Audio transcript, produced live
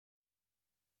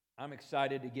I'm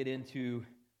excited to get into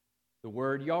the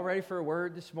Word. Y'all ready for a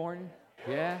word this morning?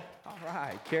 Yeah? All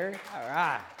right, Carrie. All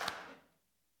right.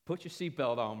 Put your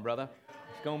seatbelt on, brother.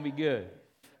 It's going to be good.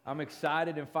 I'm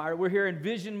excited and fired. We're here in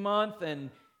Vision Month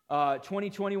and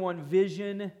 2021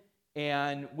 Vision,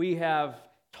 and we have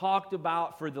talked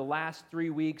about for the last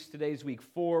 3 weeks. Today's week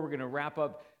 4. We're going to wrap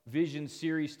up Vision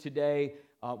series today.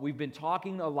 We've been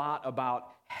talking a lot about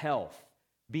health,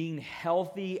 being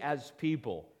healthy as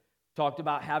people. Talked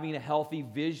about having a healthy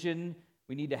vision.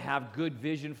 We need to have good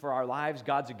vision for our lives.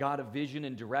 God's a God of vision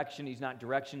and direction. He's not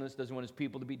directionless, doesn't want his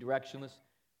people to be directionless.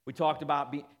 We talked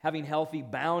about having healthy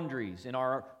boundaries in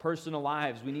our personal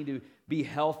lives. We need to be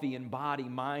healthy in body,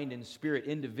 mind, and spirit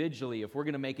individually if we're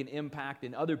going to make an impact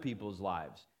in other people's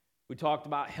lives. We talked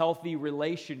about healthy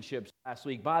relationships last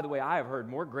week. By the way, I have heard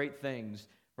more great things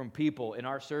from people in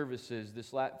our services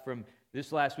this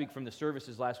last week, from the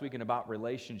services last week, and about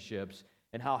relationships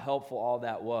and how helpful all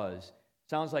that was.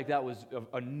 Sounds like that was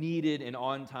a needed and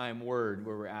on-time word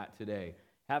where we're at today.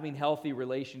 Having healthy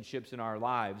relationships in our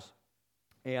lives.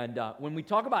 And when we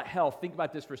talk about health, think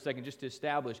about this for a second just to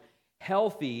establish.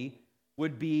 Healthy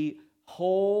would be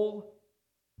whole,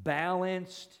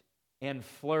 balanced, and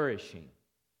flourishing.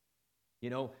 You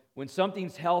know, when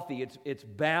something's healthy, it's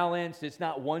balanced, it's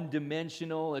not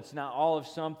one-dimensional, it's not all of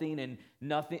something and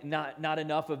nothing, not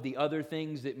enough of the other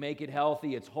things that make it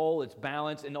healthy. It's whole, it's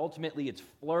balanced, and ultimately it's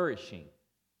flourishing.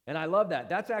 And I love that.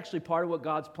 That's actually part of what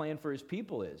God's plan for his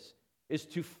people is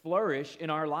to flourish in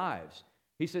our lives.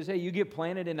 He says, hey, you get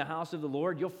planted in the house of the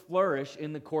Lord, you'll flourish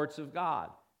in the courts of God.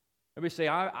 Everybody say,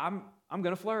 I'm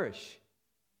going to flourish.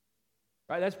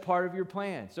 Right? That's part of your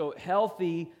plan. So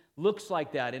healthy looks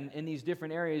like that in these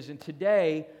different areas. And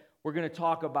today, we're going to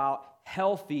talk about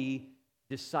healthy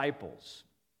disciples.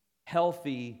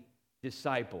 Healthy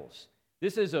disciples.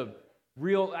 This is a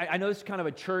real, I know this is kind of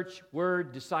a church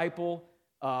word, disciple,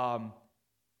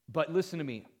 but listen to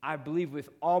me. I believe with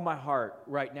all my heart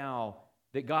right now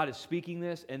that God is speaking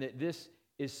this and that this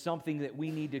is something that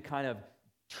we need to kind of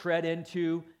tread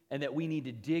into and that we need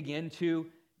to dig into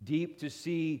deep to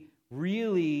see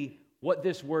really what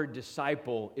this word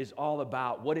disciple is all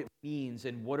about, what it means,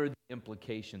 and what are the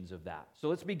implications of that. So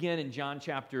let's begin in John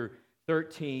chapter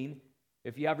 13.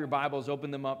 If you have your Bibles, open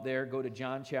them up there. Go to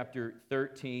John chapter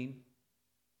 13.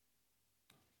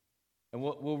 And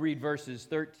we'll read verses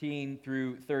 13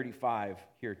 through 35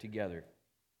 here together.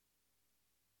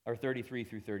 Or 33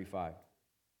 through 35.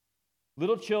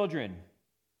 Little children,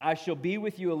 I shall be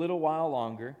with you a little while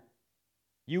longer.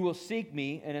 You will seek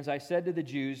me, and as I said to the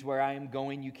Jews, where I am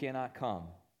going, you cannot come.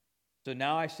 So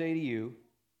now I say to you,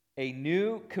 a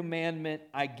new commandment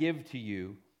I give to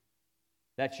you,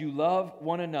 that you love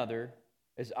one another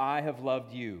as I have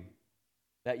loved you,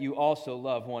 that you also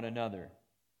love one another.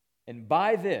 And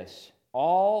by this,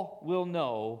 all will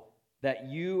know that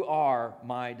you are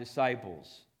my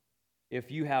disciples,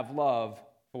 if you have love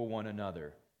for one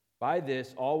another. By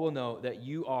this, all will know that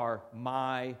you are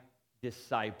my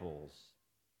disciples.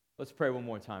 Let's pray one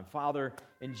more time. Father,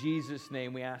 in Jesus'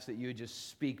 name, we ask that you would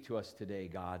just speak to us today,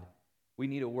 God. We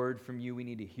need a word from you. We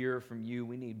need to hear from you.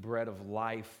 We need bread of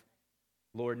life.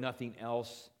 Lord, nothing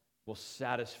else will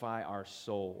satisfy our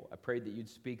soul. I pray that you'd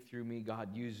speak through me,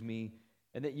 God, use me,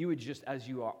 and that you would just, as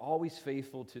you are always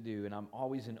faithful to do, and I'm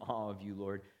always in awe of you,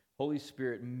 Lord, Holy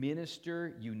Spirit,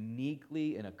 minister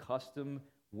uniquely in a custom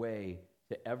way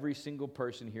to every single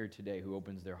person here today who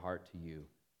opens their heart to you.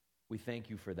 We thank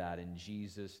you for that in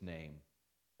Jesus' name.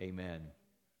 Amen.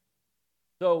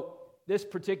 So this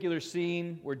particular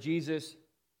scene where Jesus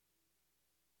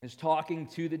is talking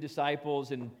to the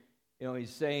disciples and he's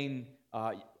saying,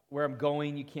 where I'm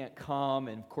going, you can't come.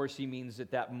 And of course he means at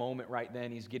that moment right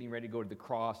then he's getting ready to go to the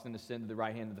cross and ascend to the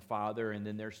right hand of the Father, and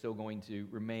then they're still going to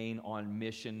remain on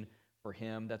mission for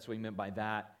him. That's what he meant by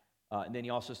that. And then he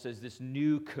also says this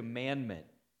new commandment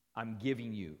I'm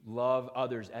giving you. Love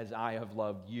others as I have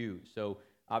loved you. So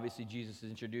obviously Jesus is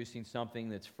introducing something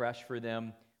that's fresh for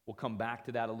them. We'll come back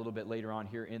to that a little bit later on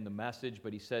here in the message.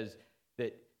 But he says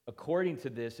that according to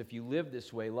this, if you live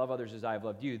this way, love others as I have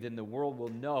loved you, then the world will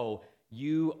know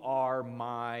you are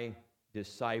my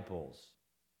disciples.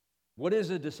 What is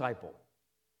a disciple?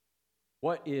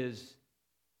 What is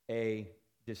a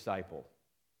disciple?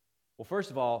 Well,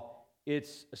 first of all,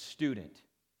 it's a student.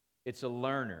 It's a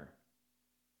learner.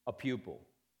 A pupil,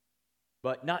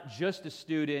 but not just a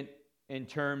student in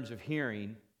terms of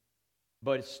hearing,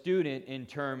 but a student in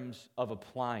terms of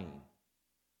applying,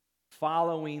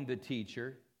 following the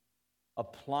teacher,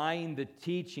 applying the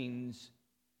teachings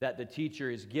that the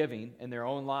teacher is giving in their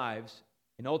own lives,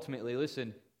 and ultimately,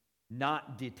 listen,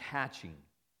 not detaching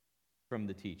from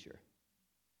the teacher.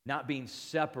 not being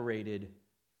separated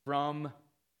from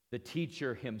the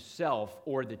teacher himself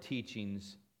or the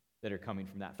teachings that are coming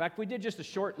from that. In fact, we did just a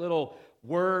short little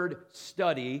word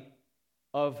study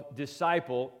of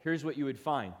disciple. Here's what you would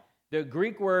find. The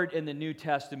Greek word in the New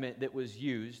Testament that was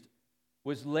used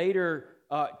was later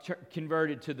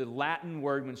converted to the Latin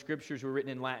word, when scriptures were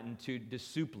written in Latin, to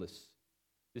discipulus.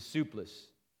 Discipulus.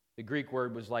 The Greek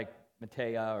word was like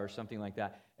Matea or something like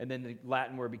that. And then the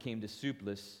Latin word became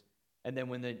discipulus. And then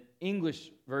when the English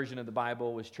version of the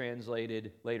Bible was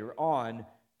translated later on,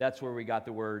 that's where we got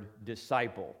the word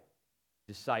disciple.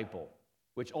 Disciple.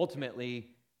 Which ultimately,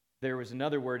 there was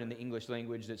another word in the English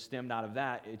language that stemmed out of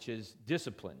that, which is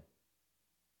discipline,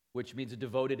 which means a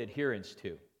devoted adherence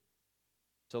to.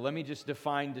 So let me just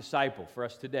define disciple for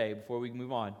us today before we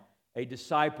move on. A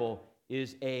disciple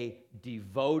is a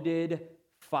devoted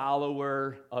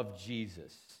follower of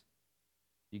Jesus.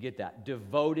 You get that?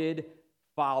 Devoted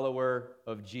follower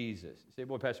of Jesus. You say,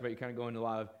 boy, Pastor, you're kind of going to a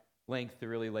lot of length to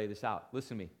really lay this out.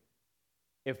 Listen to me.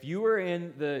 If you were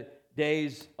in the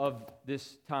days of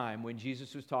this time when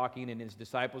Jesus was talking and his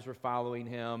disciples were following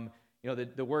him,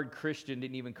 the word Christian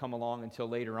didn't even come along until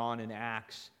later on in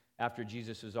Acts, after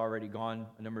Jesus was already gone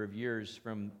a number of years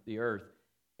from the earth.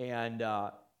 And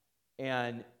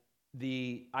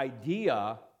the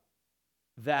idea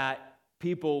that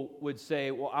people would say,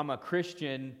 well, I'm a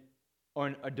Christian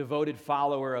or a devoted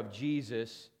follower of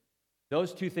Jesus,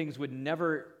 those two things would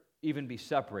never even be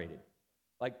separated.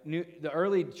 Like the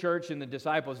early church and the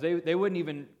disciples, they wouldn't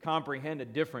even comprehend a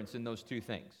difference in those two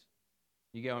things.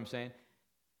 You get what I'm saying?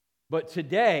 But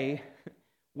today,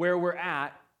 where we're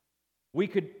at, we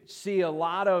could see a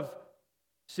lot of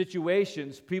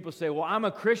situations. People say, well, I'm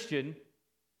a Christian,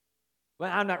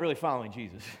 but I'm not really following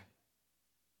Jesus.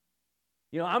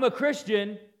 I'm a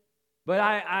Christian, but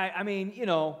I mean,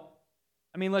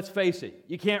 let's face it.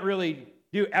 You can't really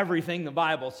do everything the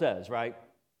Bible says, right?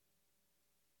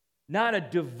 Not a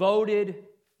devoted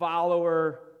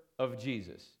follower of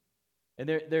Jesus. And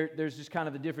there's just kind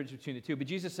of the difference between the two. But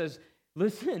Jesus says,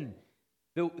 listen,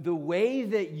 the way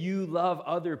that you love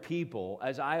other people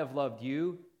as I have loved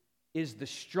you is the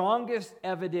strongest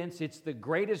evidence. It's the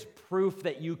greatest proof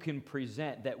that you can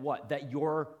present that what? That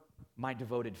you're my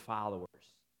devoted followers.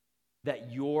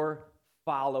 That you're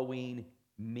following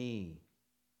me.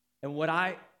 And what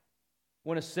I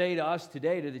want to say to us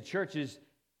today, to the church, is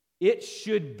it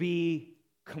should be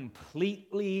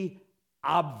completely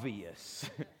obvious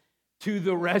to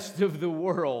the rest of the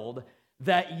world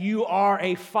that you are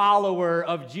a follower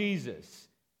of Jesus.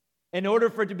 In order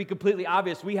for it to be completely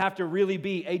obvious, we have to really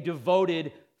be a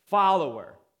devoted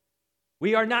follower.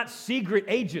 We are not secret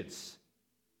agents.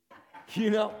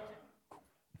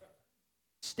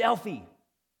 Stealthy,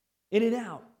 in and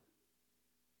out.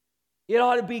 It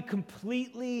ought to be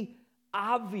completely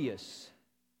obvious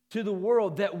to the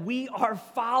world that we are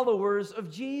followers of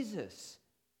Jesus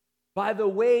by the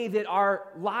way that our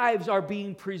lives are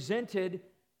being presented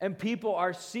and people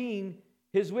are seeing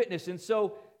his witness. And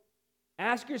so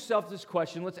ask yourself this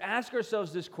question. Let's ask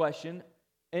ourselves this question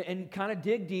and kind of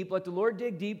dig deep. Let the Lord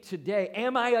dig deep today.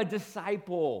 Am I a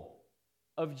disciple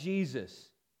of Jesus?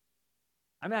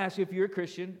 I'm not asking if you're a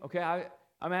Christian, okay?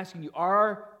 I'm asking you,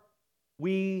 are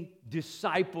we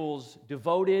disciples,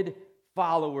 devoted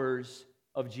followers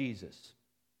of Jesus?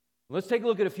 Let's take a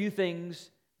look at a few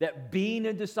things that being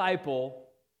a disciple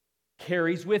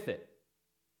carries with it.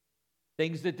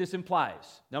 Things that this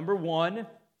implies. Number one,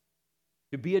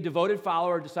 to be a devoted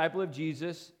follower or disciple of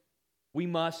Jesus, we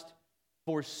must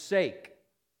forsake.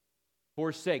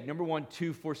 Forsake. Number one,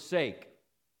 to forsake.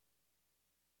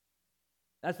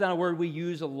 That's not a word we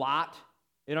use a lot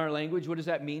in our language. What does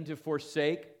that mean, to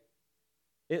forsake?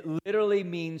 It literally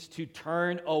means to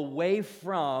turn away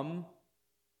from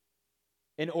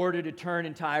in order to turn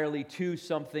entirely to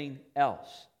something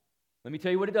else. Let me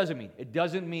tell you what it doesn't mean. It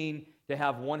doesn't mean to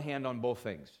have one hand on both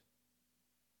things.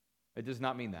 It does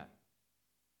not mean that.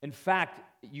 In fact,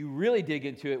 you really dig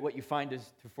into it, what you find is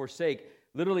to forsake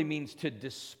literally means to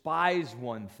despise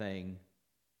one thing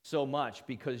so much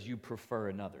because you prefer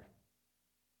another.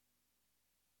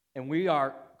 And we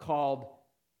are called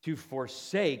to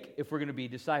forsake if we're going to be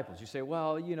disciples. You say,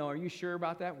 well, are you sure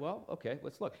about that? Well, okay,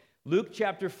 let's look. Luke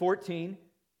chapter 14,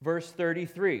 verse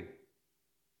 33.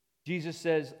 Jesus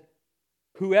says,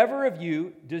 whoever of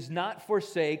you does not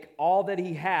forsake all that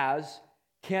he has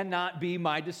cannot be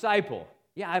my disciple.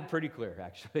 Yeah, I'm pretty clear,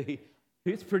 actually.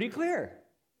 It's pretty clear.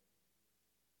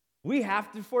 We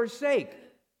have to forsake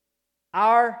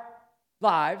our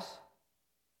lives,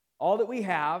 all that we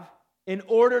have, in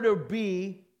order to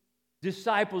be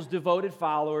disciples, devoted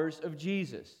followers of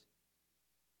Jesus.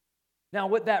 Now,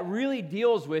 what that really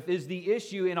deals with is the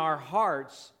issue in our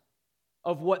hearts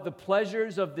of what the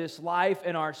pleasures of this life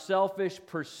and our selfish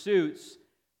pursuits,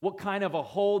 what kind of a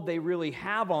hold they really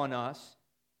have on us,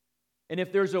 and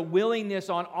if there's a willingness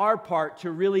on our part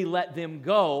to really let them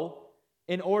go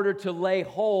in order to lay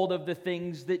hold of the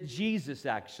things that Jesus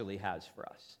actually has for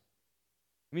us.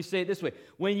 Let me say it this way.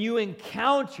 When you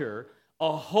encounter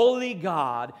a holy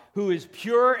God who is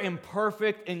pure and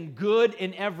perfect and good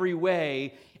in every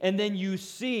way, and then you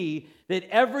see that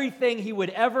everything He would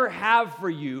ever have for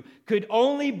you could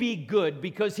only be good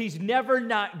because He's never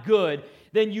not good,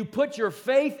 then you put your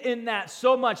faith in that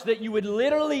so much that you would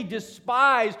literally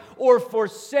despise or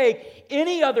forsake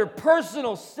any other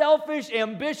personal, selfish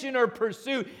ambition or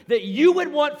pursuit that you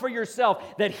would want for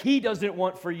yourself that He doesn't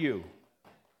want for you.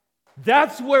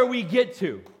 That's where we get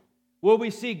to. Where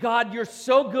we see, God, you're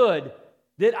so good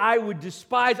that I would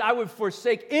despise, I would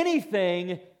forsake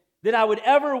anything that I would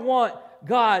ever want,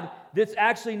 God, that's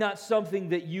actually not something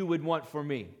that you would want for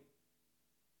me.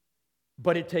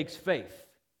 But it takes faith.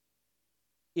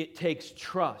 It takes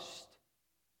trust.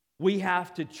 We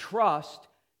have to trust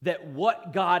that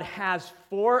what God has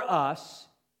for us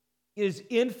is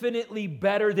infinitely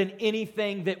better than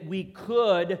anything that we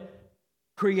could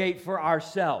create for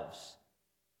ourselves.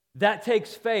 That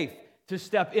takes faith to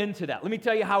step into that. Let me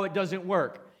tell you how it doesn't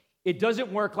work. It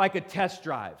doesn't work like a test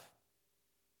drive.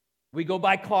 We go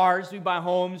buy cars, we buy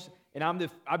homes, and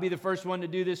I'll be the first one to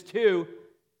do this too.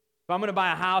 If I'm going to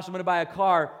buy a house, I'm going to buy a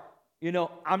car,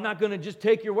 I'm not going to just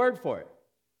take your word for it.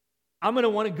 I'm going to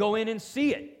want to go in and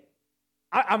see it.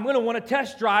 I'm going to want to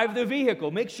test drive the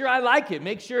vehicle, make sure I like it,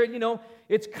 make sure,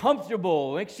 it's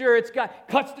comfortable, make sure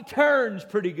cuts the turns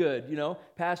pretty good,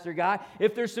 Pastor Guy.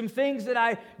 If there's some things that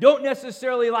I don't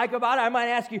necessarily like about it, I might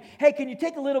ask you, hey, can you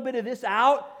take a little bit of this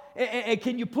out? And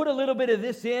can you put a little bit of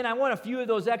this in? I want a few of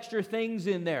those extra things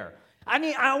in there.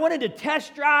 I wanted to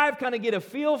test drive, kind of get a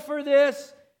feel for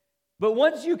this. But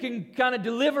once you can kind of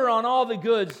deliver on all the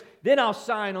goods, then I'll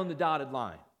sign on the dotted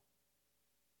line.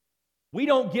 We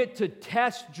don't get to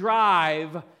test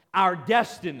drive our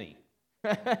destiny.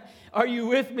 Are you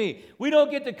with me? We don't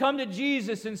get to come to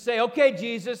Jesus and say, okay,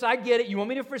 Jesus, I get it. You want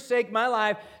me to forsake my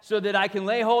life so that I can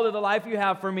lay hold of the life you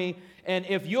have for me. And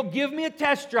if you'll give me a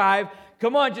test drive,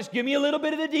 come on, just give me a little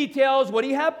bit of the details. What do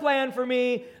you have planned for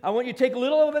me? I want you to take a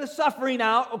little bit of the suffering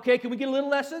out. Okay, can we get a little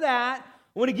less of that?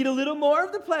 I want to get a little more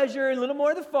of the pleasure and a little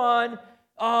more of the fun.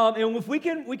 And if we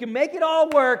can make it all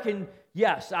work, and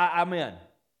yes, I'm in.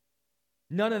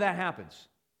 None of that happens.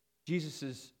 Jesus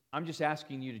says, I'm just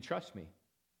asking you to trust me.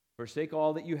 Forsake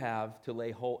all that you have to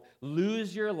lay hold.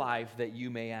 Lose your life that you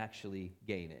may actually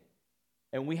gain it.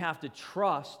 And we have to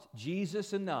trust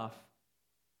Jesus enough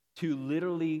to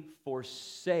literally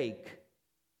forsake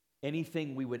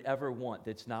anything we would ever want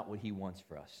that's not what He wants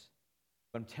for us.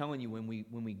 But I'm telling you,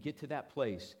 when we get to that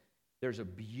place, there's a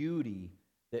beauty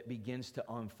that begins to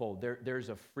unfold. There's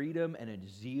a freedom and a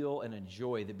zeal and a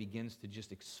joy that begins to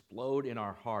just explode in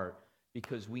our heart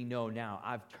because we know now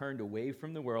I've turned away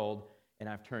from the world and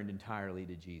I've turned entirely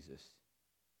to Jesus.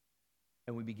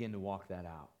 And we begin to walk that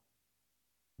out.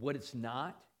 What it's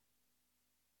not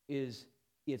is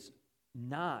it's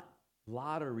not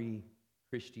lottery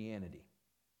Christianity.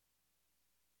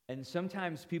 And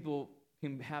sometimes people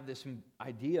can have this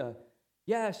idea,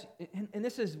 yes, and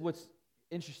this is what's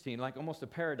interesting, like almost a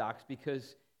paradox,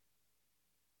 because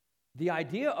the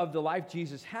idea of the life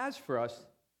Jesus has for us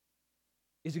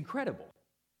is incredible.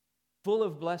 Full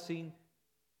of blessing,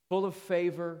 full of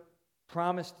favor,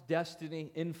 promised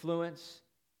destiny, influence,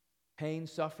 pain,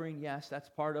 suffering, yes, that's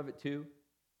part of it too.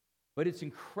 But it's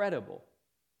incredible.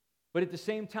 But at the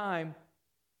same time,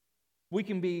 we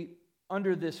can be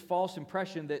under this false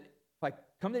impression that if I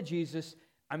come to Jesus,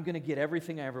 I'm going to get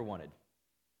everything I ever wanted.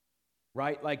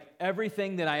 Right? Like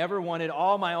everything that I ever wanted,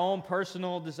 all my own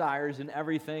personal desires and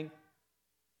everything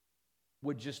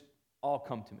would just all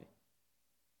come to me.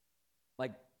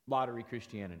 Like lottery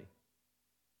Christianity.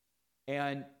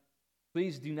 And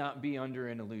please do not be under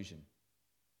an illusion.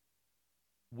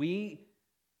 We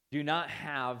do not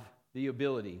have the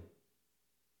ability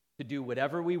to do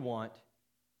whatever we want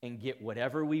and get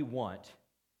whatever we want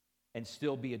and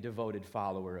still be a devoted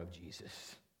follower of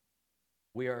Jesus.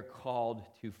 We are called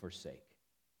to forsake,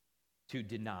 to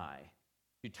deny,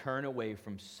 to turn away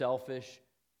from selfish,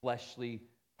 fleshly,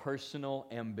 personal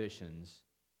ambitions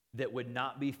that would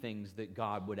not be things that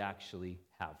God would actually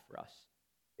have for us.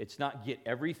 It's not get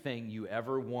everything you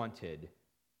ever wanted.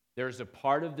 There's a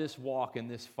part of this walk and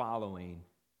this following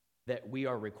that we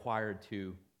are required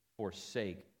to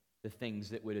forsake the things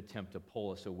that would attempt to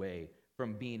pull us away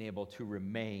from being able to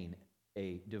remain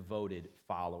a devoted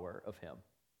follower of Him.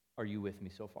 Are you with me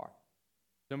so far?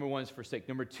 Number one is forsake.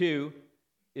 Number two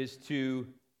is to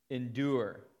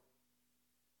endure.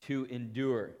 To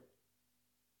endure.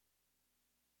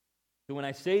 So when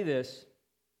I say this,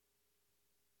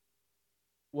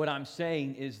 what I'm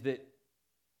saying is that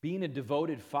being a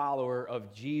devoted follower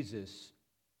of Jesus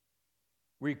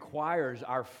requires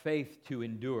our faith to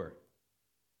endure.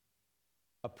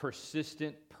 A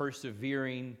persistent,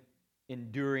 persevering,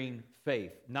 enduring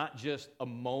faith, not just a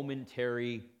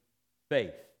momentary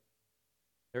faith.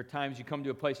 There are times you come to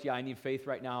a place, I need faith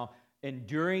right now.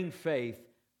 Enduring faith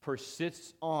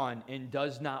persists on and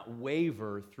does not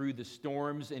waver through the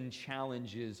storms and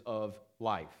challenges of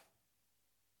life.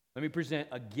 Let me present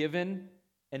a given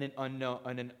and an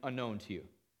unknown to you.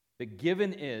 The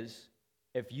given is,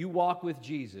 if you walk with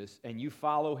Jesus and you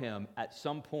follow him, at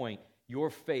some point, your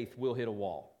faith will hit a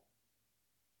wall.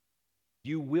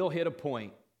 You will hit a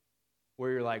point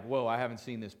where you're like, whoa, I haven't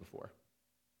seen this before.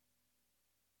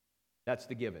 That's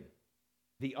the given.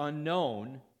 The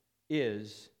unknown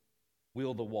is,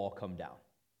 will the wall come down?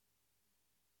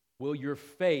 Will your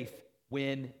faith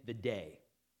win the day?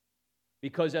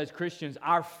 Because as Christians,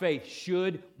 our faith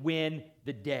should win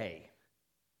the day.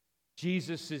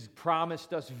 Jesus has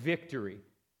promised us victory.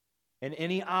 And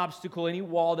any obstacle, any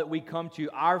wall that we come to,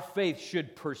 our faith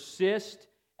should persist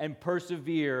and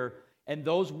persevere. And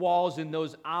those walls and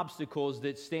those obstacles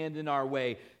that stand in our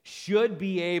way should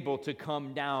be able to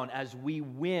come down as we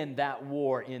win that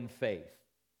war in faith.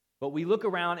 But we look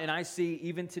around and I see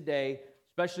even today,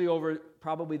 especially over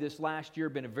probably this last year,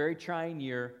 been a very trying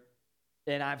year,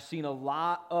 and I've seen a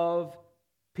lot of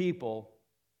people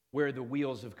where the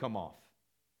wheels have come off.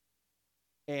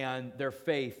 And their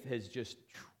faith has just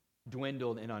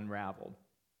dwindled and unraveled.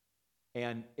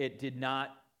 And it did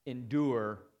not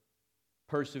endure,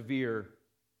 persevere,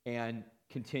 and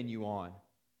continue on.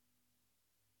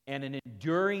 And an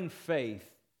enduring faith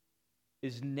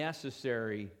is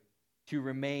necessary to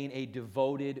remain a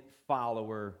devoted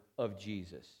follower of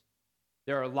Jesus.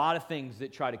 There are a lot of things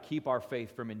that try to keep our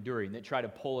faith from enduring, that try to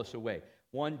pull us away.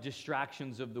 One,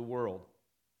 distractions of the world,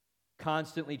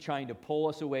 constantly trying to pull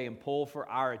us away and pull for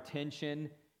our attention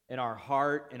and our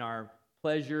heart and our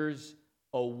pleasures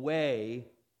away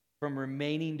from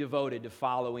remaining devoted to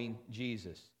following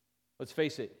Jesus. Let's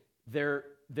face it,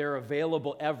 they're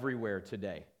available everywhere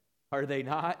today. Are they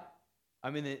not?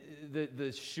 I mean, the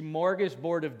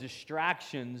smorgasbord of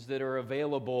distractions that are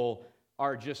available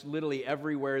are just literally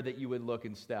everywhere that you would look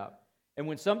and step. And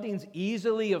when something's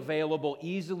easily available,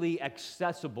 easily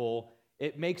accessible,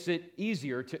 it makes it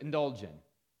easier to indulge in.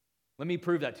 Let me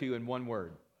prove that to you in one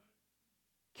word.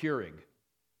 Keurig.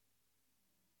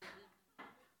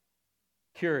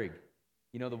 Keurig.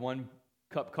 You know the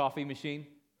one-cup coffee machine,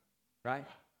 right?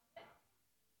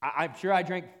 I'm sure I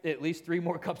drank at least 3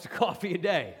 more cups of coffee a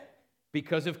day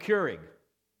because of Keurig.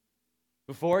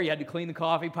 Before, you had to clean the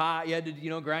coffee pot, you had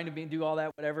to, grind the bean, do all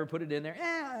that, whatever, put it in there.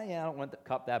 I don't want the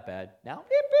cup that bad. Now, beep,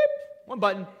 beep, one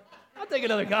button. I'll take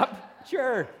another cup.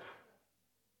 Sure.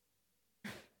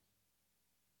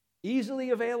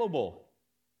 Easily available.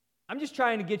 I'm just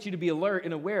trying to get you to be alert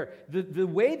and aware. The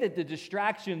way that the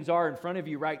distractions are in front of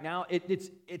you right now,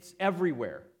 it's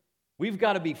everywhere. We've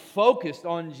got to be focused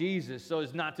on Jesus so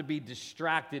as not to be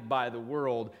distracted by the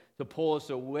world to pull us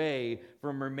away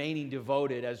from remaining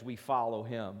devoted as we follow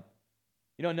him.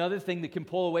 Another thing that can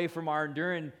pull away from our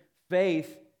enduring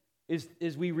faith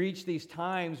is we reach these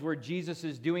times where Jesus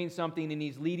is doing something and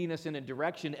he's leading us in a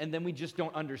direction and then we just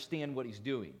don't understand what he's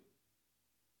doing.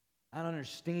 I don't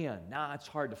understand. It's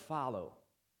hard to follow.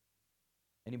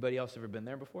 Anybody else ever been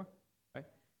there before? Right?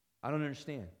 I don't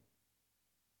understand.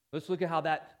 Let's look at how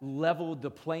that leveled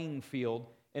the playing field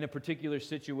in a particular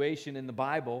situation in the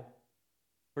Bible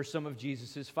for some of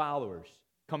Jesus' followers,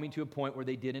 coming to a point where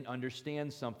they didn't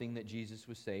understand something that Jesus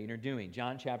was saying or doing.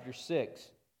 John chapter 6,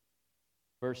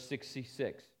 verse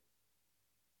 66.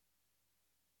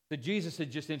 So Jesus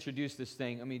had just introduced this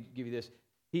thing. Let me give you this.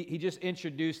 He just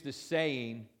introduced this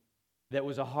saying that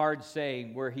was a hard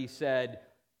saying where he said,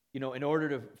 in order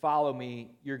to follow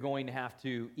me, you're going to have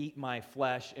to eat my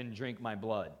flesh and drink my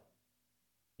blood.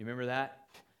 You remember that?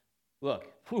 Look,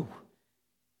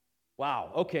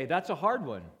 wow, okay, that's a hard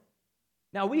one.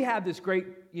 Now, we have this great,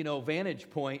 vantage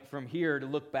point from here to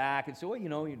look back and say, well,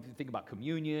 you think about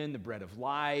communion, the bread of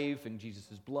life, and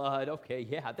Jesus' blood. Okay,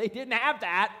 yeah, they didn't have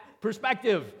that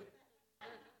perspective.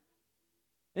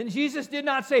 And Jesus did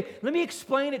not say, let me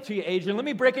explain it to you, Adrian. Let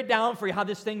me break it down for you how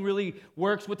this thing really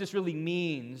works, what this really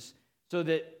means, so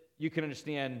that you can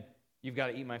understand you've got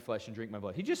to eat my flesh and drink my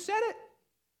blood. He just said it.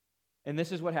 And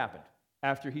this is what happened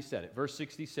after he said it. Verse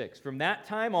 66, from that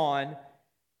time on,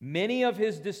 many of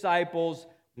his disciples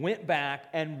went back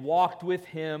and walked with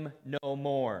him no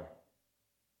more.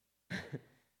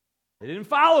 They didn't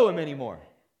follow him anymore.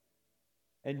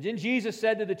 And then Jesus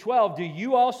said to the 12, do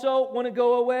you also want to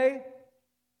go away?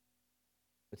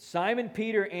 But Simon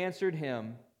Peter answered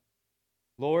him,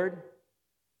 Lord,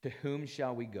 to whom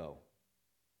shall we go?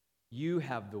 You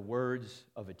have the words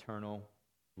of eternal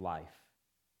life.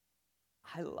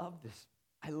 I love this.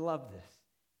 I love this.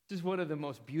 This is one of the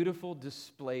most beautiful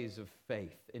displays of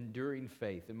faith, enduring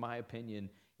faith, in my opinion,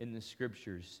 in the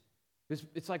Scriptures.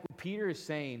 It's like what Peter is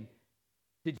saying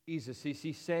to Jesus.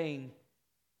 He's saying,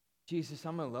 Jesus,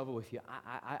 I'm going to level with you.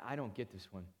 I don't get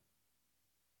this one.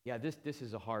 Yeah, this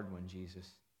is a hard one, Jesus.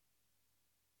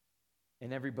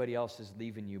 And everybody else is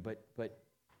leaving you. But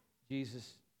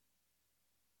Jesus,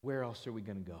 where else are we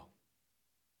going to go?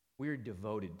 We're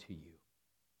devoted to you.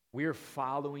 We're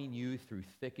following you through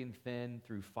thick and thin,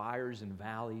 through fires and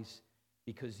valleys,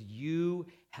 because you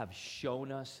have shown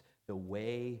us the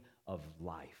way of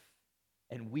life.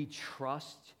 And we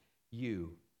trust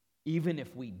you, even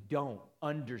if we don't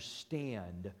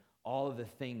understand all of the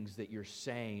things that you're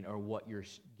saying or what you're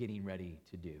getting ready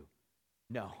to do.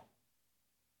 No,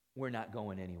 we're not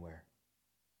going anywhere.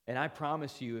 And I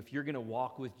promise you, if you're going to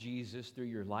walk with Jesus through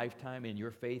your lifetime and your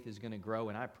faith is going to grow,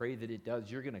 and I pray that it does,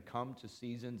 you're going to come to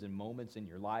seasons and moments in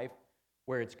your life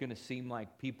where it's going to seem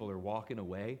like people are walking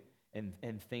away and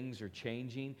things are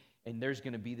changing, and there's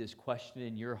going to be this question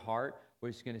in your heart where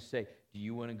it's going to say, do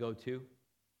you want to go too?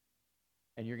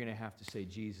 And you're going to have to say,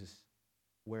 Jesus,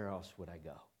 where else would I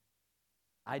go?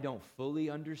 I don't fully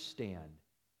understand,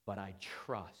 but I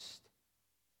trust.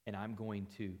 And I'm going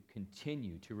to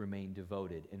continue to remain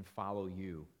devoted and follow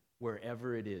you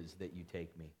wherever it is that you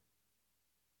take me.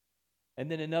 And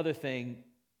then another thing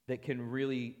that can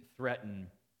really threaten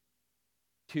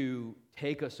to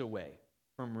take us away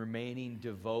from remaining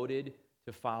devoted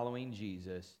to following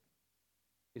Jesus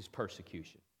is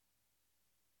persecution.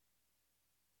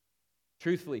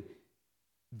 Truthfully,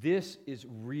 this is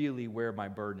really where my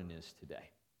burden is today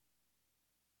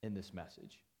in this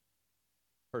message.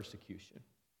 Persecution.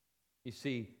 You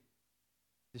see,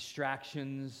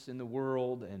 distractions in the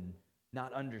world and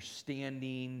not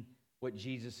understanding what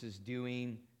Jesus is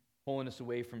doing, pulling us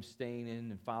away from staying in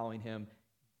and following him,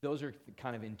 those are the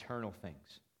kind of internal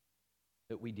things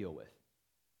that we deal with.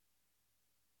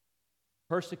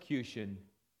 Persecution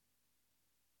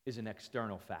is an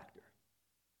external factor.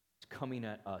 It's coming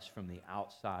at us from the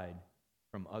outside,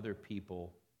 from other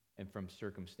people, and from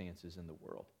circumstances in the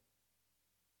world.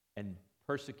 And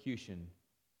persecution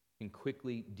can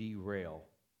quickly derail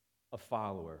a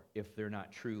follower if they're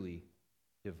not truly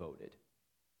devoted.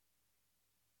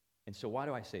 And so why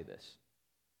do I say this?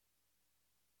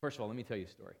 First of all, let me tell you a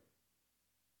story.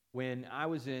 When I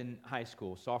was in high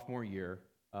school, sophomore year,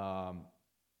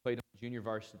 played junior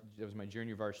varsity. It was my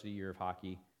junior varsity year of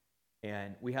hockey,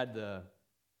 and we had the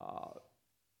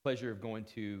pleasure of going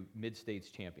to Mid-States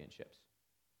championships.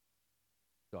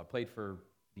 So I played for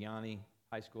Vianney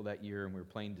High School that year, and we were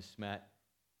playing DeSmet.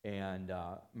 And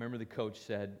remember the coach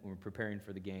said when we were preparing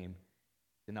for the game,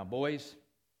 he said, now boys,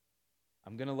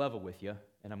 I'm going to level with you,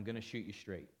 and I'm going to shoot you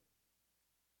straight.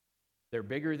 They're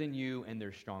bigger than you, and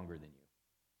they're stronger than you.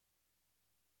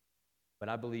 But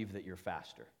I believe that you're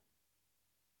faster.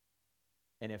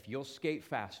 And if you'll skate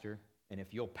faster, and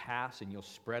if you'll pass and you'll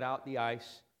spread out the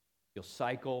ice, you'll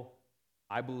cycle,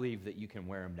 I believe that you can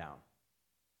wear them down.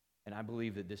 And I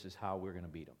believe that this is how we're going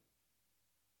to beat them.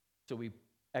 So we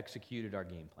executed our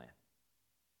game plan.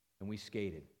 And we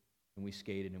skated, and we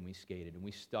skated, and we skated, and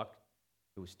we stuck.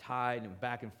 It was tied, and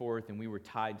back and forth, and we were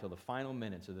tied until the final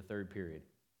minutes of the third period.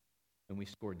 And we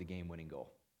scored the game-winning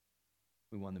goal.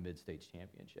 We won the Mid-States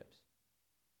championships.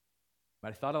 But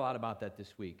I thought a lot about that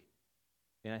this week.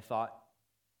 And I thought,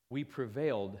 we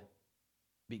prevailed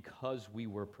because we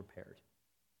were prepared.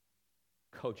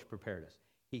 Coach prepared us.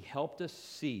 He helped us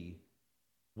see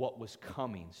what was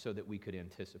coming so that we could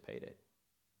anticipate it.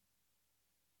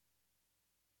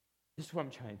 This is what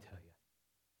I'm trying to tell you.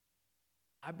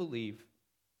 I believe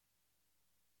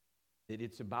that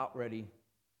it's about ready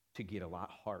to get a lot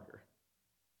harder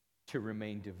to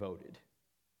remain devoted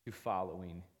to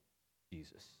following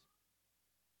Jesus.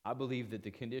 I believe that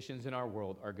the conditions in our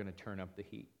world are going to turn up the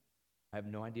heat. I have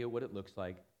no idea what it looks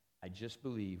like. I just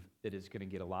believe that it's going to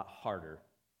get a lot harder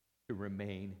to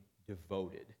remain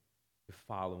devoted to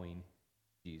following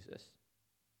Jesus.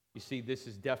 You see, this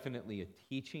is definitely a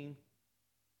teaching,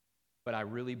 but I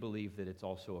really believe that it's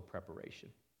also a preparation.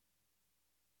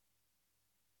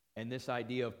 And this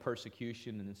idea of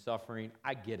persecution and suffering,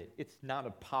 I get it. It's not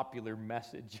a popular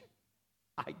message.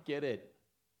 I get it.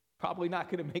 Probably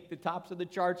not going to make the tops of the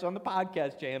charts on the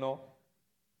podcast channel.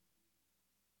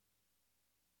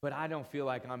 But I don't feel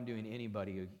like I'm doing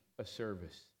anybody a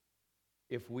service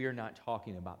if we're not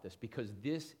talking about this, because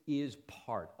this is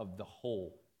part of the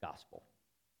whole gospel.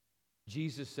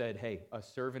 Jesus said, hey, a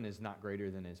servant is not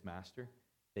greater than his master.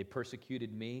 They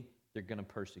persecuted me, they're going to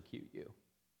persecute you.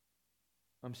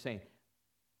 I'm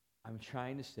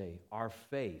trying to say our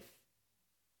faith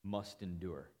must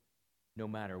endure no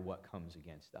matter what comes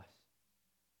against us.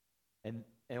 And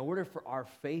in order for our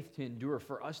faith to endure,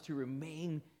 for us to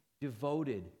remain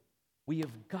devoted, we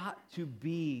have got to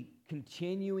be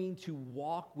continuing to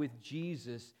walk with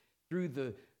Jesus through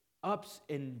the ups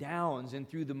and downs and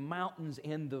through the mountains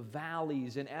and the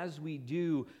valleys. And as we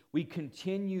do, we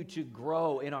continue to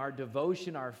grow in our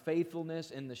devotion, our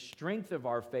faithfulness, and the strength of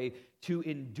our faith to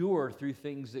endure through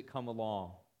things that come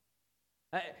along.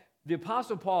 The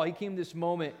Apostle Paul, he came to this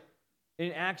moment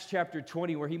in Acts chapter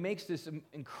 20 where he makes this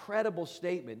incredible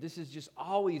statement. This has just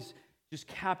always just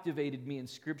captivated me in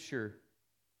Scripture.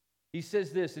 He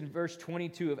says this in verse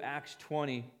 22 of Acts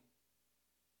 20.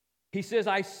 He says,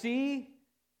 I see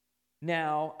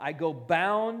now I go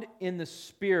bound in the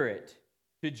Spirit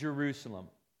to Jerusalem.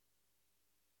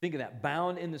 Think of that,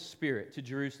 bound in the Spirit to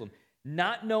Jerusalem,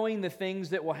 not knowing the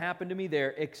things that will happen to me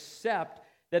there, except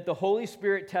that the Holy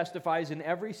Spirit testifies in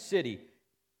every city,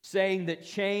 saying that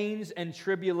chains and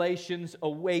tribulations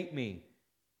await me.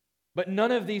 But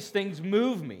none of these things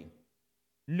move me,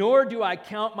 nor do I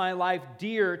count my life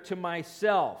dear to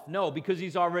myself. No, because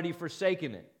he's already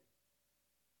forsaken it.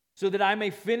 So that I may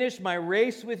finish my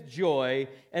race with joy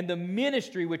and the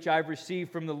ministry which I've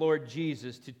received from the Lord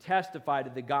Jesus to testify to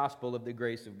the gospel of the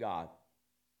grace of God.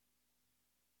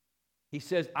 He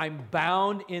says, I'm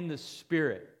bound in the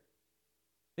Spirit.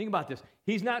 Think about this.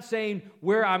 He's not saying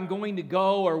where I'm going to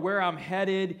go or where I'm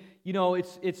headed. You know,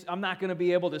 I'm not going to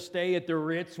be able to stay at the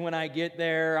Ritz when I get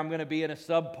there. I'm going to be in a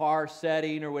subpar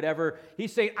setting or whatever.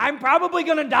 He's saying, I'm probably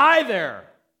going to die there.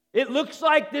 It looks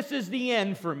like this is the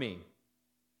end for me.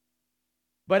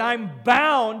 But I'm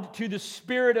bound to the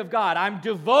Spirit of God. I'm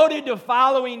devoted to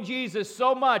following Jesus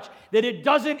so much that it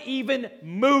doesn't even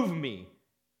move me.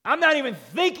 I'm not even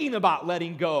thinking about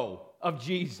letting go of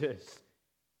Jesus.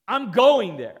 I'm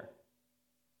going there.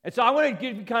 And so I want to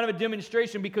give you kind of a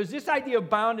demonstration, because this idea of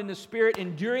bound in the Spirit,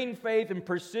 enduring faith and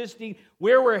persisting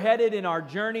where we're headed in our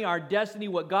journey, our destiny,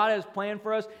 what God has planned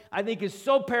for us, I think is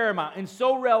so paramount and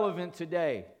so relevant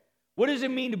today. What does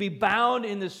it mean to be bound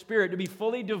in the Spirit, to be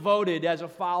fully devoted as a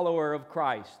follower of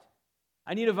Christ?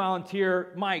 I need a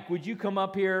volunteer. Mike, would you come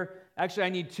up here? Actually, I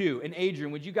need two. And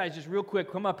Adrian, would you guys just real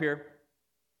quick come up here?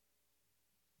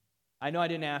 I know I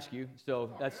didn't ask you,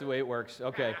 so that's the way it works.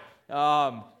 Okay.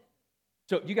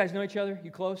 So, do you guys know each other?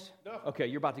 You close? No. Okay,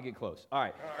 you're about to get close. All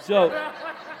right. So,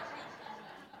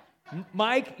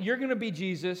 Mike, you're going to be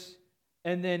Jesus,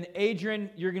 and then Adrian,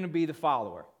 you're going to be the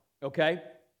follower. Okay?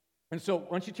 And so, why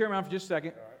don't you turn around for just a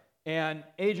second? All right. And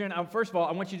Adrian, first of all,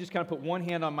 I want you to just kind of put one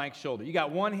hand on Mike's shoulder. You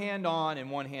got one hand on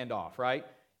and one hand off, right?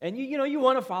 And you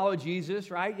want to follow Jesus,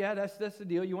 right? Yeah, that's the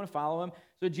deal. You want to follow him.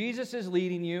 So Jesus is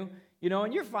leading you,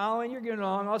 and you're following, you're getting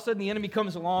along. All of a sudden, the enemy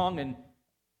comes along, and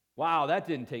wow, that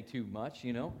didn't take too much,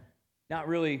 Not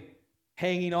really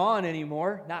hanging on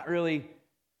anymore, not really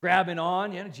grabbing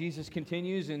on. Jesus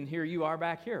continues, and here you are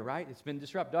back here, right? It's been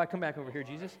disrupted. I come back over here,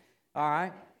 Jesus. All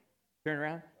right. Turn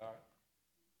around. All right.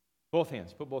 Both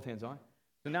hands. Put both hands on.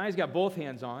 So now he's got both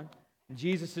hands on. And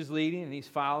Jesus is leading, and he's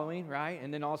following, right?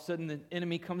 And then all of a sudden, the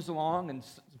enemy comes along, and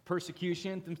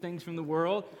persecution and things from the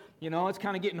world. It's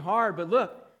kind of getting hard, but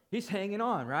look, he's hanging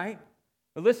on, right?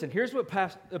 But listen, here's what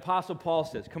the Apostle Paul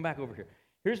says. Come back over here.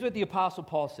 Here's what the Apostle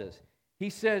Paul says. He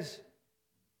says,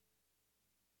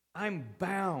 I'm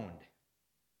bound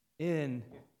in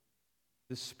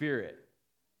the Spirit.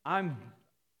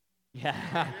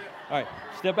 Yeah. All right,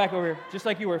 step back over here. Just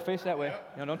like you were, face that way.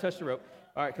 No, don't touch the rope.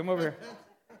 All right, come over here.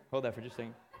 Hold that for just a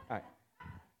second. All right.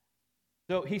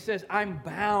 So he says, I'm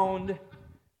bound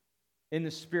in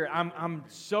the Spirit. I'm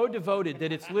so devoted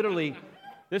that it's literally...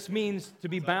 This means to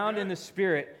be bound in the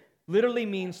Spirit, literally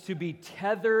means to be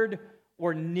tethered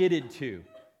or knitted to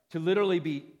literally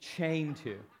be chained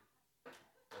to.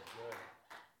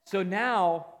 So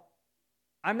now,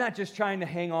 I'm not just trying to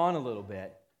hang on a little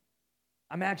bit.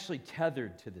 I'm actually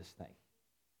tethered to this thing.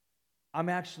 I'm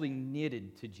actually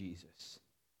knitted to Jesus.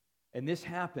 And this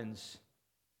happens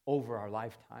over our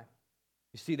lifetime.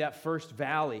 You see, that first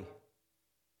valley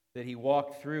that he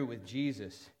walked through with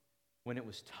Jesus when it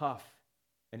was tough,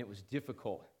 and it was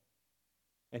difficult,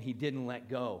 and he didn't let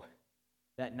go.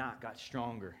 That knot got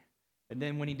stronger. And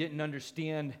then when he didn't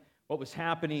understand what was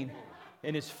happening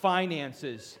in his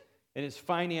finances, and his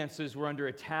finances were under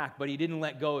attack, but he didn't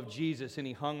let go of Jesus, and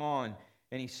he hung on,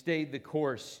 and he stayed the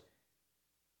course.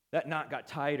 that knot got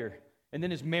tighter. And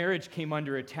then his marriage came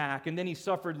under attack. And then he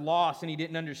suffered loss and he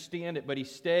didn't understand it, but he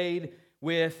stayed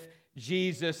with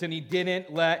Jesus and he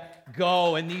didn't let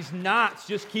go. And these knots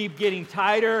just keep getting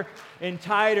tighter and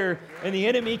tighter. And the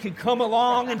enemy can come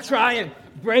along and try and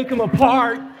break them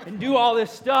apart and do all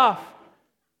this stuff.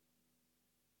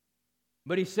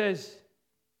 But he says,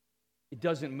 it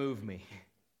doesn't move me.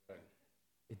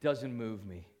 It doesn't move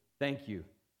me. Thank you.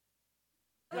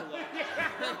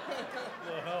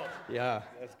 Yeah.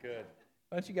 That's good.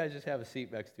 Why don't you guys just have a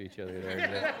seat next to each other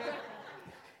there?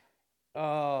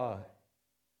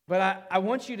 But I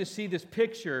want you to see this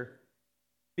picture,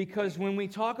 because when we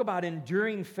talk about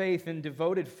enduring faith and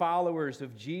devoted followers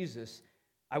of Jesus,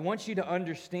 I want you to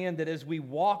understand that as we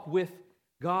walk with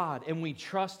God and we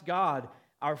trust God,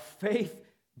 our faith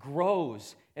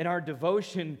grows and our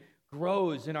devotion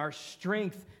grows and our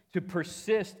strength to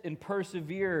persist and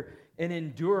persevere and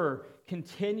endure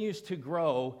continues to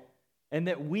grow, and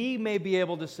that we may be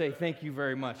able to say, thank you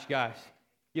very much, guys.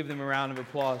 Give them a round of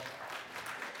applause.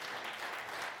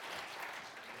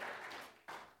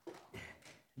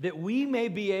 That we may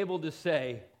be able to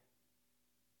say,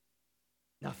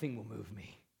 nothing will move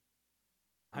me.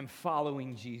 I'm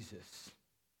following Jesus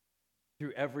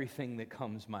through everything that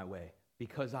comes my way,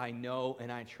 because I know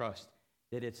and I trust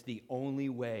that it's the only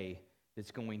way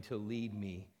that's going to lead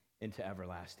me into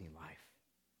everlasting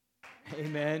life.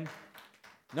 Amen.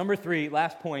 Number 3,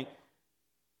 last point,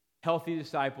 healthy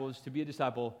disciples. To be a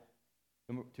disciple,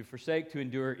 to forsake, to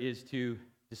endure, is to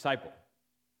disciple.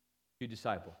 To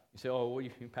disciple. You say, oh,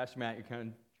 Pastor Matt, you're kind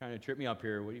of trying to trip me up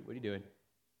here. What are you doing?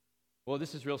 Well,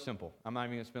 this is real simple. I'm not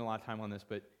even going to spend a lot of time on this,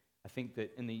 but I think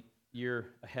that in the year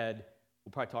ahead,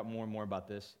 we'll probably talk more and more about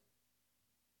this.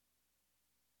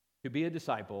 To be a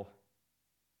disciple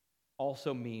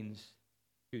also means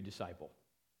to disciple.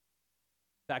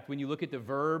 In fact, when you look at the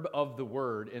verb of the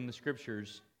word in the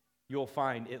scriptures, you'll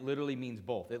find it literally means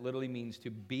both. It literally means to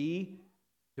be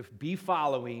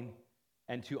following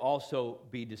and to also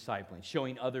be discipling,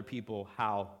 showing other people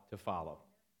how to follow.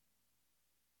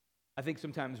 I think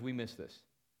sometimes we miss this.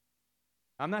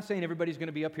 I'm not saying everybody's going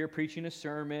to be up here preaching a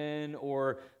sermon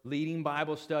or leading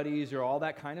Bible studies or all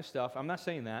that kind of stuff. I'm not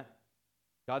saying that.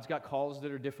 God's got calls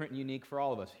that are different and unique for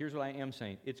all of us. Here's what I am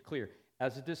saying. It's clear.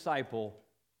 As a disciple,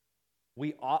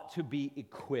 we ought to be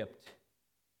equipped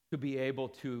to be able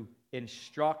to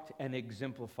instruct and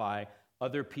exemplify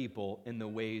other people in the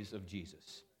ways of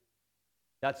Jesus.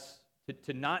 That's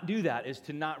to not do that is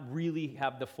to not really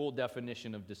have the full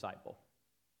definition of disciple.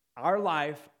 Our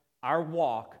life, our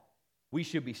walk, we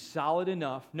should be solid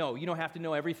enough. No, you don't have to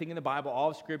know everything in the Bible,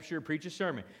 all of Scripture, preach a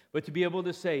sermon, but to be able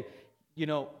to say,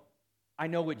 I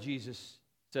know what Jesus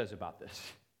says about this.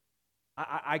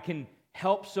 I can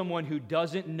help someone who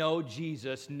doesn't know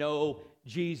Jesus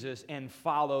and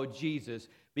follow Jesus,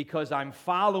 because I'm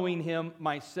following him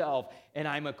myself, and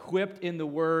I'm equipped in the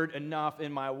Word enough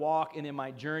in my walk and in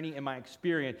my journey and my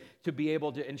experience to be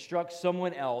able to instruct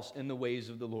someone else in the ways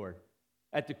of the Lord.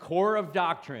 At the core of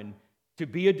doctrine, to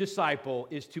be a disciple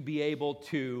is to be able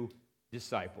to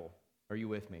disciple. Are you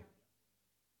with me?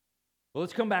 Well,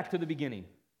 let's come back to the beginning.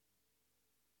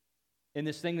 In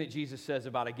this thing that Jesus says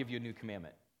about, I give you a new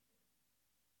commandment.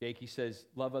 Jake, he says,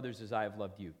 love others as I have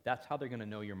loved you. That's how they're going to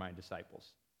know you're my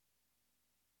disciples.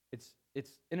 It's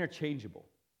interchangeable,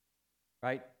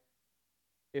 right?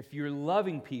 If you're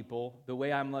loving people the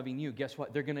way I'm loving you, guess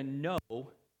what? They're going to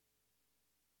know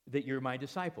that you're my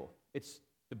disciple. It's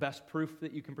the best proof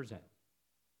that you can present.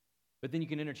 But then you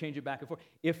can interchange it back and forth.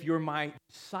 If you're my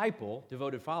disciple,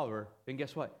 devoted follower, then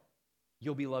guess what?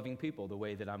 You'll be loving people the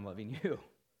way that I'm loving you.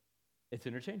 It's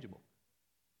interchangeable.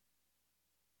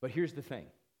 But here's the thing.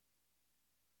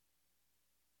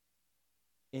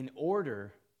 In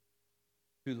order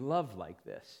to love like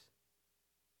this,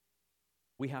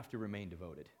 we have to remain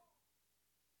devoted.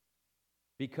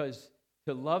 Because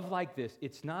to love like this,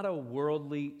 it's not a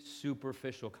worldly,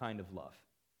 superficial kind of love.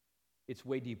 It's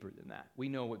way deeper than that. We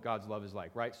know what God's love is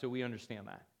like, right? So we understand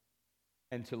that.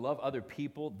 And to love other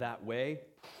people that way,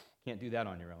 can't do that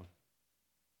on your own.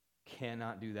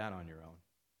 Cannot do that on your own.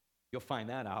 You'll find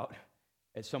that out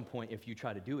at some point if you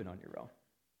try to do it on your own.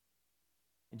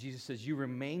 And Jesus says, you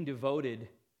remain devoted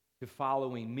to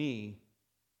following me,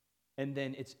 and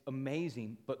then it's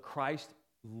amazing, but Christ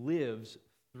lives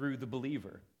through the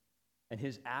believer, and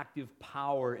his active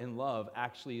power and love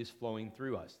actually is flowing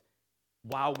through us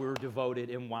while we're devoted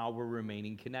and while we're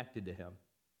remaining connected to him.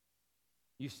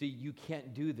 You see, you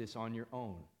can't do this on your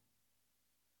own.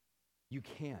 You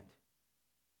can't.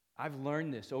 I've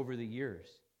learned this over the years,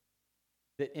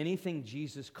 that anything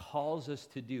Jesus calls us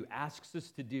to do, asks us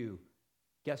to do,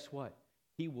 guess what?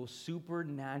 He will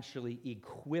supernaturally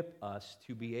equip us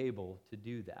to be able to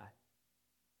do that.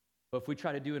 But if we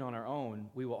try to do it on our own,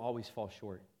 we will always fall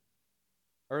short.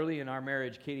 Early in our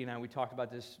marriage, Katie and I, we talked about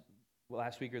this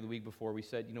last week or the week before. We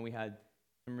said, we had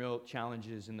some real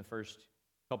challenges in the first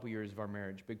couple years of our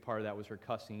marriage. Big part of that was her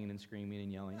cussing and screaming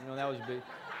and yelling. That was big.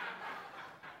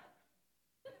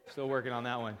 Still working on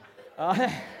that one.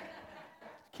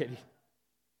 Kidding.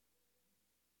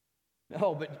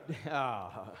 No, but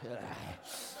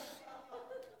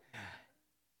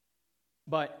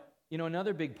but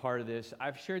another big part of this,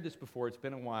 I've shared this before. It's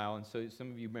been a while, and so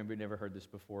some of you maybe never heard this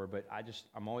before. But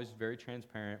I'm always very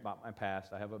transparent about my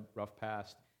past. I have a rough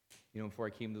past, before I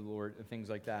came to the Lord and things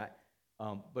like that.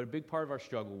 But a big part of our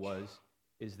struggle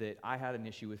is that I had an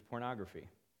issue with pornography.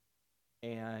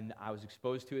 And I was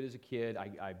exposed to it as a kid.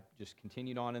 I just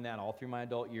continued on in that all through my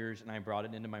adult years, and I brought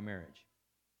it into my marriage.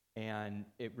 And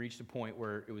it reached a point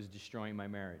where it was destroying my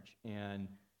marriage. And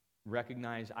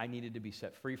recognized I needed to be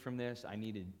set free from this. I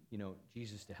needed,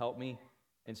 Jesus to help me.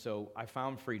 And so I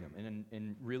found freedom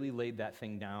and really laid that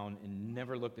thing down and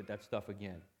never looked at that stuff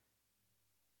again.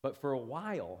 But for a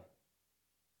while,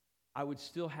 I would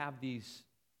still have these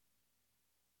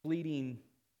fleeting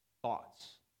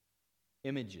thoughts,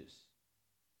 images,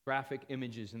 graphic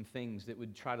images and things that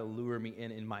would try to lure me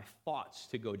in my thoughts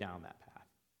to go down that path,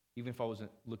 even if I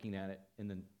wasn't looking at it in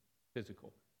the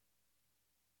physical.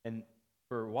 And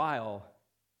for a while,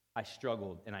 I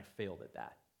struggled and I failed at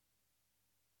that.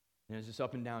 And it was this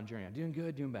up and down journey. I'm doing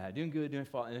good, doing bad, doing good, doing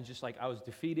fall. And it's just like I was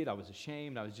defeated, I was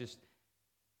ashamed, I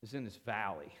was in this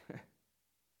valley.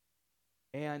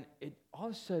 And it all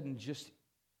of a sudden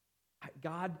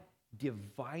God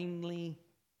divinely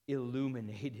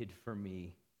illuminated for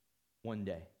me one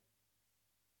day.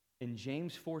 In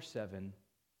James 4:7,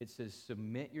 it says,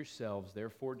 "Submit yourselves,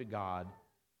 therefore, to God,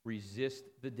 resist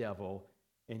the devil,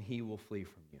 and he will flee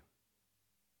from you."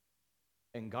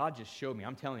 And God just showed me.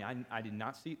 I'm telling you, I did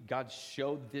not see. God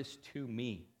showed this to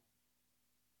me.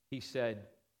 He said,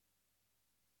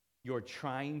 "You're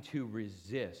trying to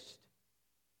resist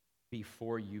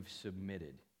before you've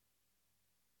submitted."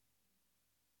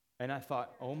 And I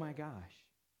thought, oh my gosh,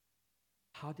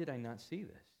 how did I not see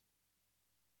this?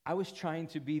 I was trying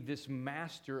to be this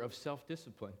master of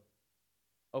self-discipline,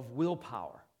 of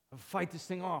willpower. I'm going to fight this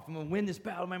thing off. I'm going to win this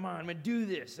battle in my mind. I'm going to do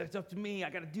this. It's up to me.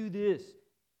 I got to do this.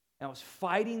 And I was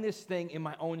fighting this thing in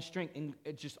my own strength, and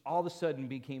it just all of a sudden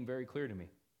became very clear to me.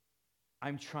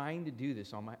 I'm trying to do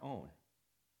this on my own.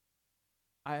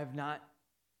 I have not,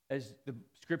 as the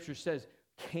scripture says,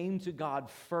 came to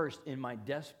God first in my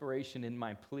desperation, in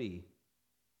my plea,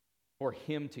 for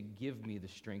him to give me the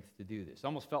strength to do this. It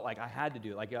almost felt like I had to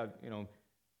do it. Like, it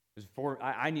was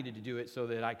I needed to do it so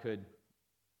that I could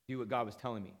do what God was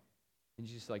telling me. And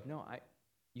he's just like, no,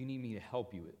 you need me to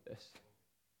help you with this.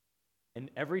 And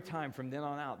every time from then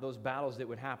on out, those battles that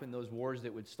would happen, those wars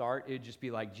that would start, it would just be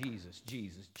like, Jesus,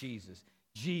 Jesus, Jesus,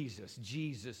 Jesus,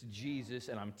 Jesus, Jesus.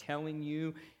 And I'm telling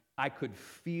you, I could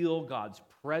feel God's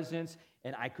presence,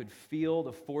 and I could feel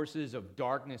the forces of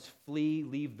darkness flee,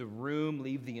 leave the room,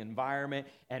 leave the environment,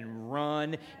 and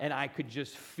run. And I could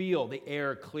just feel the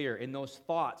air clear. And those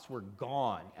thoughts were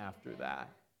gone after that.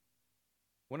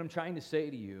 What I'm trying to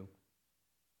say to you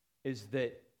is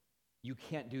that you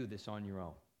can't do this on your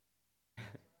own.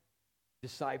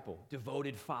 Disciple,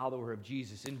 devoted follower of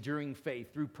Jesus, enduring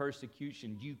faith through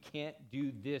persecution. You can't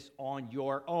do this on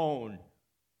your own.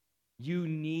 You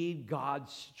need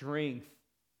God's strength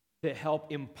to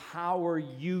help empower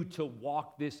you to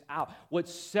walk this out. What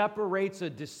separates a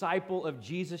disciple of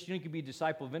Jesus, you could be a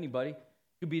disciple of anybody. You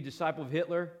could be a disciple of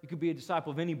Hitler. You could be a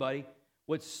disciple of anybody.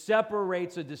 What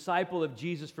separates a disciple of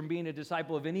Jesus from being a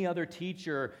disciple of any other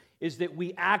teacher is that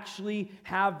we actually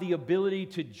have the ability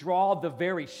to draw the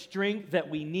very strength that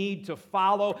we need to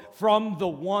follow from the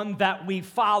one that we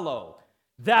follow.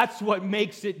 That's what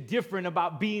makes it different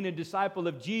about being a disciple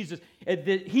of Jesus, and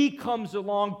that he comes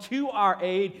along to our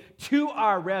aid, to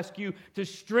our rescue, to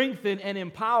strengthen and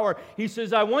empower. He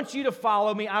says, I want you to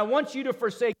follow me. I want you to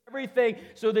forsake everything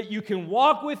so that you can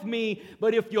walk with me.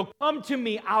 But if you'll come to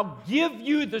me, I'll give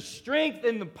you the strength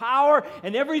and the power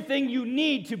and everything you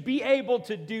need to be able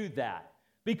to do that.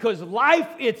 Because life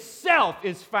itself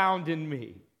is found in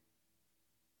me.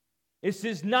 This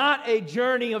is not a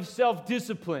journey of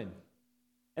self-discipline.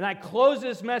 And I close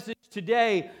this message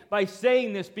today by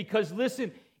saying this because,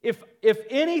 listen, If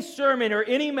any sermon or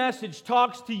any message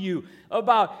talks to you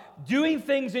about doing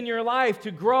things in your life to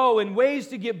grow and ways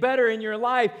to get better in your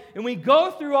life, and we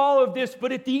go through all of this,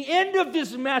 but at the end of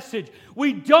this message,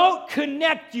 we don't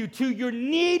connect you to your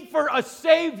need for a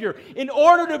Savior in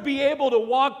order to be able to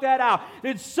walk that out,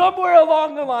 then somewhere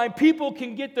along the line, people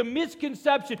can get the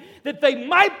misconception that they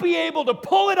might be able to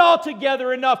pull it all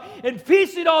together enough and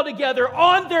piece it all together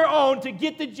on their own to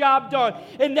get the job done.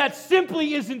 And that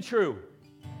simply isn't true.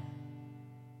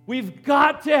 We've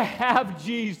got to have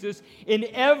Jesus in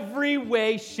every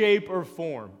way, shape, or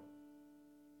form.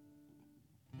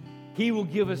 He will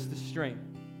give us the strength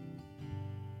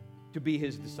to be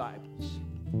His disciples.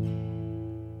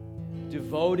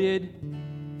 Devoted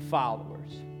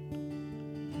followers.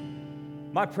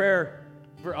 My prayer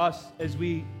for us as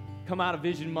we come out of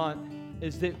Vision Month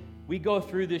is that we go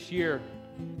through this year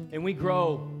and we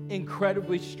grow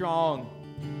incredibly strong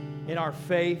in our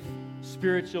faith,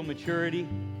 spiritual maturity,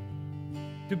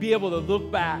 to be able to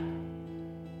look back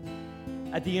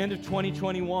at the end of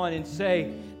 2021 and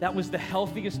say, that was the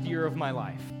healthiest year of my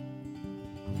life.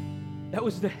 That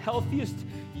was the healthiest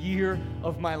year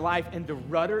of my life, and the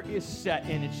rudder is set,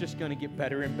 and it's just going to get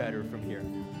better and better from here.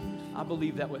 I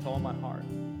believe that with all my heart.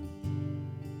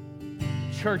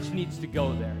 Church needs to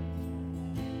go there.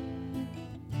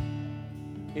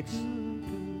 It's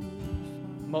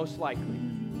most likely,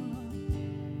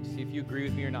 see if you agree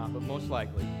with me or not, but most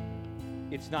likely,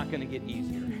 it's not going to get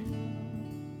easier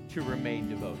to remain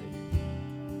devoted.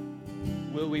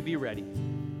 Will we be ready?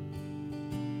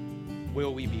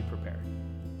 Will we be prepared?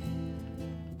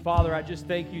 Father, I just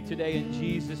thank you today in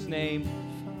Jesus' name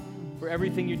for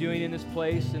everything you're doing in this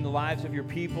place, in the lives of your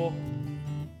people.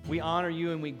 We honor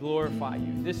you and we glorify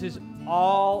you. This is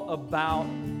all about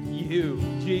you,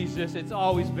 Jesus. It's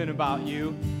always been about you,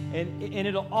 and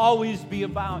it'll always be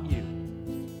about you.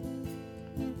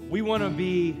 We want to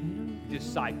be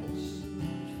disciples.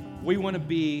 We want to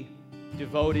be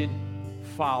devoted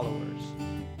followers.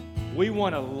 We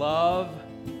want to love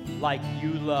like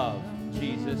you love,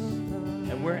 Jesus.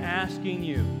 And we're asking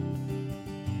you,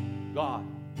 God,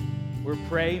 we're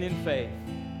praying in faith.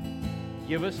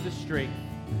 Give us the strength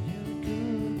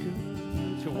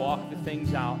to walk the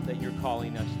things out that you're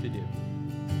calling us to do.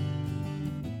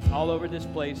 All over this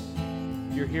place,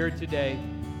 you're here today,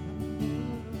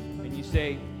 and you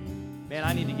say, man,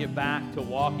 I need to get back to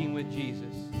walking with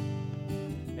Jesus.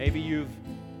 Maybe you've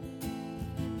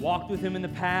walked with Him in the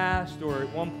past, or at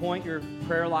one point your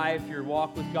prayer life, your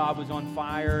walk with God was on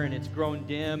fire and it's grown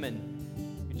dim, and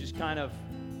you just kind of,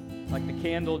 like the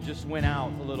candle just went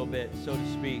out a little bit, so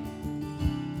to speak.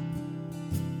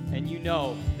 And you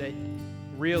know that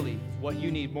really what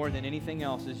you need more than anything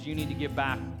else is you need to get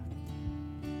back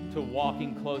to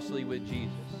walking closely with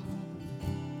Jesus.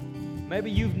 Maybe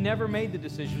you've never made the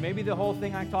decision. Maybe the whole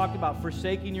thing I talked about,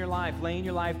 forsaking your life, laying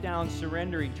your life down,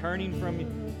 surrendering, turning from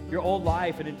your old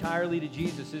life and entirely to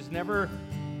Jesus, is never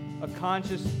a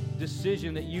conscious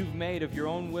decision that you've made of your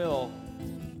own will.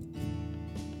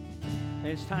 And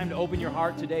it's time to open your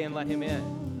heart today and let Him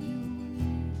in.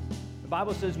 The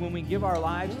Bible says when we give our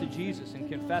lives to Jesus and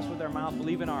confess with our mouth,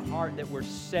 believe in our heart that we're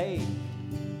saved,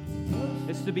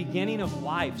 it's the beginning of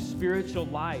life, spiritual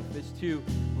life. It's to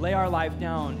lay our life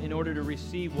down in order to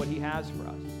receive what He has for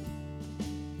us.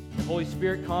 The Holy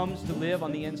Spirit comes to live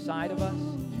on the inside of us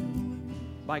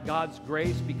by God's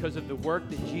grace because of the work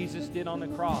that Jesus did on the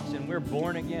cross. And we're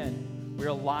born again. We're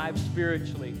alive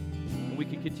spiritually. And we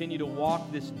can continue to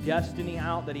walk this destiny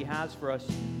out that He has for us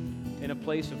in a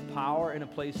place of power and a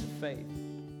place of faith.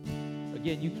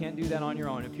 Again, you can't do that on your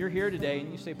own. If you're here today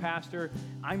and you say, Pastor,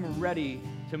 I'm ready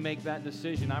to make that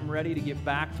decision. I'm ready to get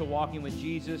back to walking with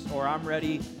Jesus, or I'm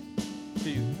ready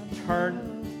to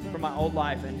turn from my old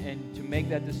life and to make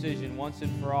that decision once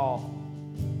and for all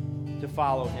to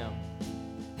follow Him.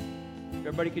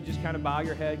 Everybody could just kind of bow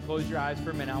your head, close your eyes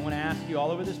for a minute. I want to ask you all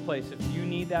over this place, if you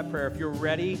need that prayer, if you're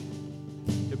ready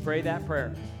to pray that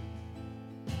prayer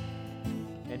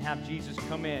and have Jesus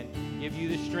come in, give you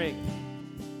the strength,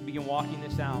 begin walking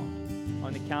this out.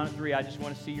 On the count of 3, I just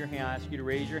want to see your hand. I ask you to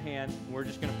raise your hand, and we're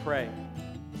just going to pray.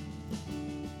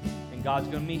 And God's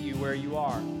going to meet you where you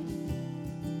are.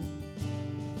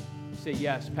 You say,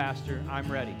 yes, Pastor,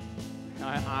 I'm ready.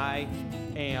 I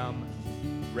am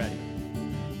ready.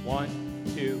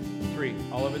 1, 2, 3.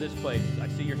 All over this place. I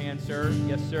see your hand, sir.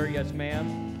 Yes, sir. Yes,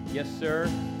 ma'am. Yes,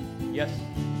 sir. Yes.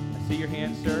 I see your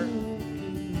hand, sir.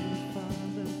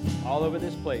 All over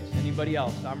this place. Anybody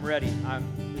else? I'm ready.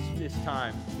 It's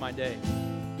time. It's my day.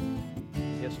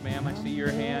 Yes, ma'am. I see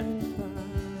your hand.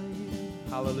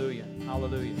 Hallelujah.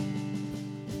 Hallelujah.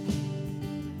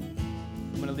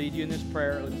 I'm going to lead you in this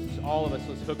prayer. All of us,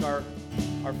 let's hook our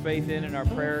faith in and our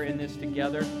prayer in this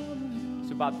together.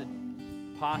 It's about the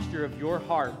posture of your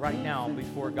heart right now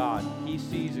before God. He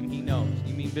sees and He knows.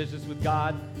 You mean business with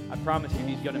God? I promise you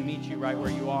He's going to meet you right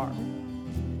where you are.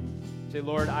 Say,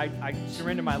 Lord, I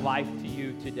surrender my life to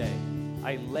you today.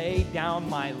 I lay down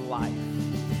my life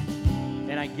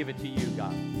and I give it to you,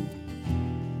 God.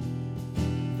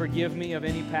 Forgive me of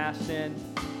any past sin.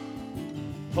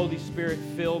 Holy Spirit,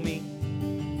 fill me.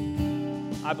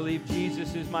 I believe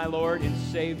Jesus is my Lord and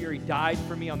Savior. He died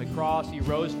for me on the cross. He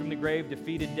rose from the grave,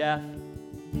 defeated death.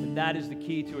 And that is the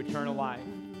key to eternal life.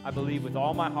 I believe with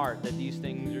all my heart that these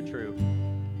things are true.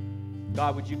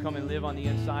 God, would you come and live on the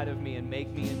inside of me and make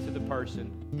me into the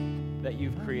person that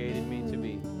you've created me to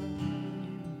be?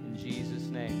 In Jesus'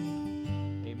 name.